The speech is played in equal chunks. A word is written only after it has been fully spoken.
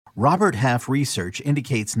Robert Half research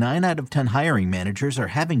indicates 9 out of 10 hiring managers are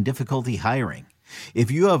having difficulty hiring.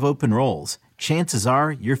 If you have open roles, chances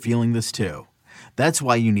are you're feeling this too. That's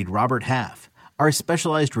why you need Robert Half. Our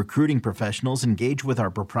specialized recruiting professionals engage with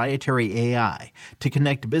our proprietary AI to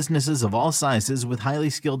connect businesses of all sizes with highly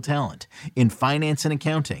skilled talent in finance and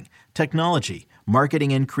accounting, technology,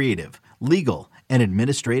 marketing and creative, legal, and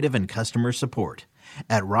administrative and customer support.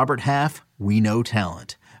 At Robert Half, we know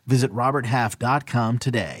talent. Visit roberthalf.com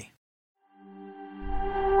today.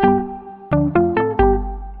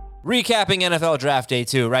 Recapping NFL Draft Day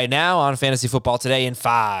 2 right now on Fantasy Football Today in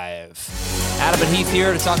 5. Adam and Heath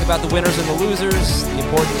here to talk about the winners and the losers, the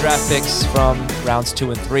important draft picks from rounds 2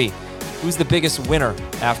 and 3. Who's the biggest winner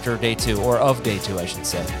after Day 2, or of Day 2, I should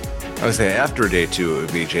say? I would say after Day 2, it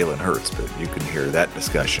would be Jalen Hurts, but you can hear that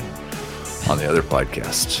discussion on the other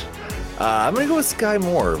podcast. I'm going to go with Sky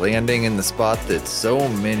Moore, landing in the spot that so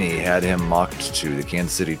many had him mocked to, the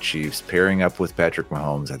Kansas City Chiefs, pairing up with Patrick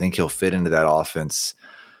Mahomes. I think he'll fit into that offense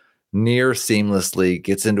near seamlessly,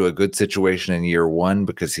 gets into a good situation in year 1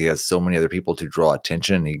 because he has so many other people to draw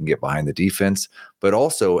attention. He can get behind the defense. But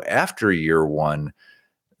also after year 1,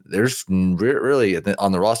 there's really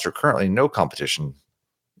on the roster currently no competition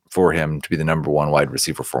for him to be the number 1 wide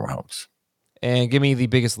receiver for Mahomes. And give me the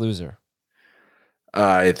biggest loser.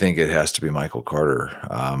 I think it has to be Michael Carter.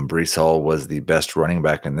 Breece Hall was the best running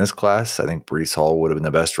back in this class. I think Breece Hall would have been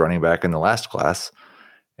the best running back in the last class.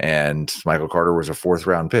 And Michael Carter was a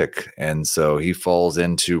 4th-round pick. And so he falls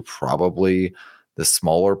into probably the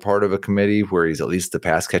smaller part of a committee where he's at least the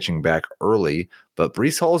pass-catching back early. But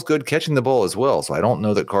Breece Hall is good catching the ball as well. So I don't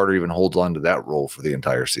know that Carter even holds on to that role for the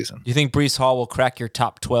entire season. Do you think Breece Hall will crack your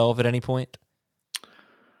top 12 at any point?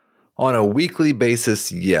 On a weekly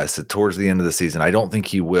basis, yes, towards the end of the season. I don't think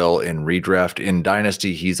he will in redraft. In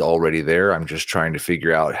Dynasty, he's already there. I'm just trying to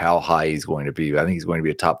figure out how high he's going to be. I think he's going to be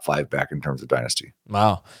a top 5 back in terms of Dynasty.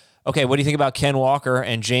 Wow. Okay, what do you think about Ken Walker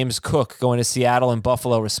and James Cook going to Seattle and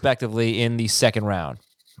Buffalo, respectively, in the 2nd round?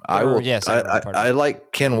 I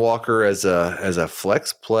like Ken Walker as a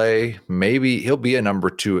flex play. Maybe he'll be a number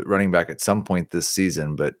 2 at running back at some point this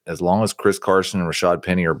season, but as long as Chris Carson and Rashad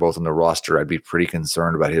Penny are both on the roster, I'd be pretty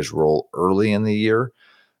concerned about his role early in the year,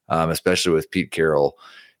 especially with Pete Carroll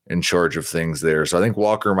in charge of things there. So I think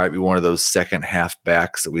Walker might be one of those second half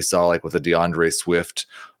backs that we saw like with a DeAndre Swift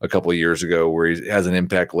a couple of years ago, where he has an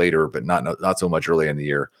impact later, but not so much early in the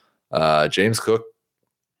year. James Cook,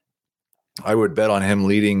 I would bet on him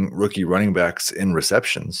leading rookie running backs in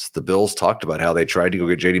receptions. The Bills talked about how they tried to go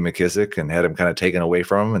get J.D. McKissick and had him kind of taken away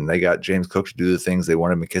from him, and they got James Cook to do the things they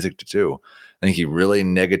wanted McKissick to do. I think he really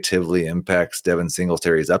negatively impacts Devin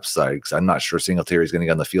Singletary's upside because I'm not sure Singletary is going to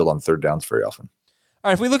get on the field on 3rd downs very often. All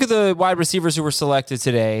right, if we look at the wide receivers who were selected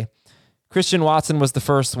today, Christian Watson was the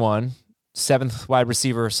first one. 7th wide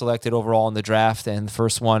receiver selected overall in the draft, and the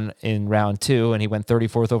first one in round 2, and he went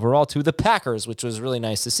 34th overall to the Packers, which was really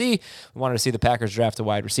nice to see. We wanted to see the Packers draft a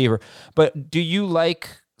wide receiver. But do you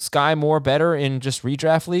like Sky Moore better in just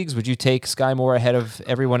redraft leagues? Would you take Sky Moore ahead of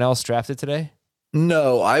everyone else drafted today?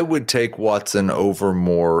 No, I would take Watson over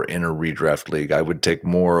Moore in a redraft league. I would take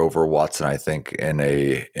Moore over Watson, I think, in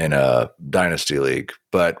a dynasty league.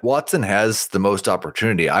 But Watson has the most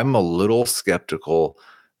opportunity. I'm a little skeptical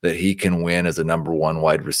that he can win as a number 1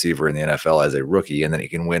 wide receiver in the NFL as a rookie, and then he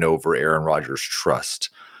can win over Aaron Rodgers' trust.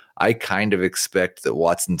 I kind of expect that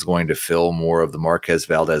Watson's going to fill more of the Marquez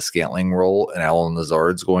Valdez-Scantling role, and Allen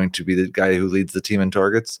Lazard's going to be the guy who leads the team in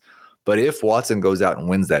targets. But if Watson goes out and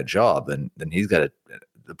wins that job, then he's got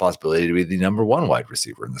the possibility to be the number 1 wide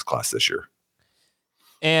receiver in this class this year.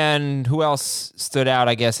 And who else stood out,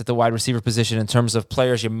 I guess, at the wide receiver position in terms of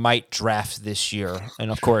players you might draft this year?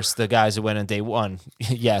 And, of course, the guys who went on day 1,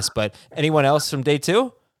 yes. But anyone else from day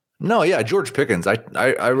 2? No, yeah, George Pickens.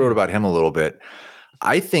 I wrote about him a little bit.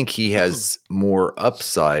 I think he has more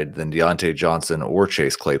upside than Deontay Johnson or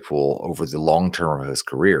Chase Claypool over the long term of his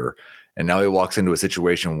career. And now he walks into a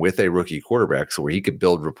situation with a rookie quarterback so where he could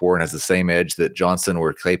build rapport and has the same edge that Johnson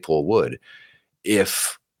or Claypool would.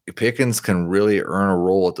 If Pickens can really earn a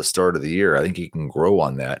role at the start of the year, I think he can grow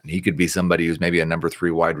on that. And he could be somebody who's maybe a number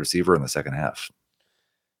 3 wide receiver in the second half.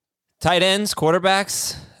 Tight ends,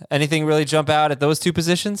 quarterbacks, anything really jump out at those 2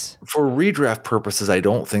 positions? For redraft purposes, I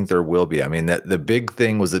don't think there will be. I mean, the big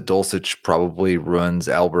thing was that Dulcich probably runs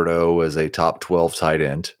Alberto as a top 12 tight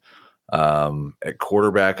end. At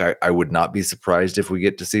quarterback, I would not be surprised if we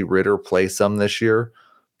get to see Ritter play some this year.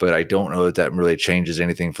 But I don't know that really changes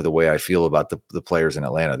anything for the way I feel about the players in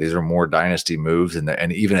Atlanta. These are more dynasty moves,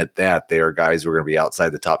 and even at that, they are guys who are going to be outside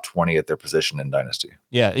the top 20 at their position in dynasty.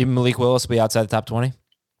 Yeah, even Malik Willis will be outside the top 20?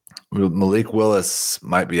 Malik Willis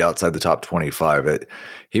might be outside the top 25.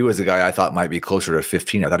 He was a guy I thought might be closer to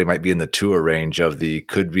 15. I thought he might be in the Tua range of the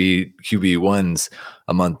could be QB1s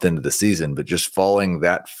a month into the season, but just falling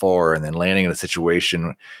that far and then landing in a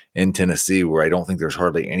situation in Tennessee where I don't think there's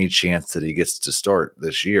hardly any chance that he gets to start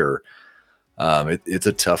this year. It's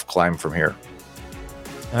a tough climb from here.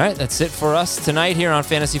 All right, that's it for us tonight here on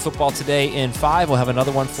Fantasy Football Today in 5. We'll have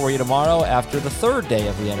another one for you tomorrow after the third day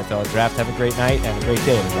of the NFL Draft. Have a great night and a great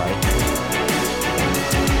day, everybody.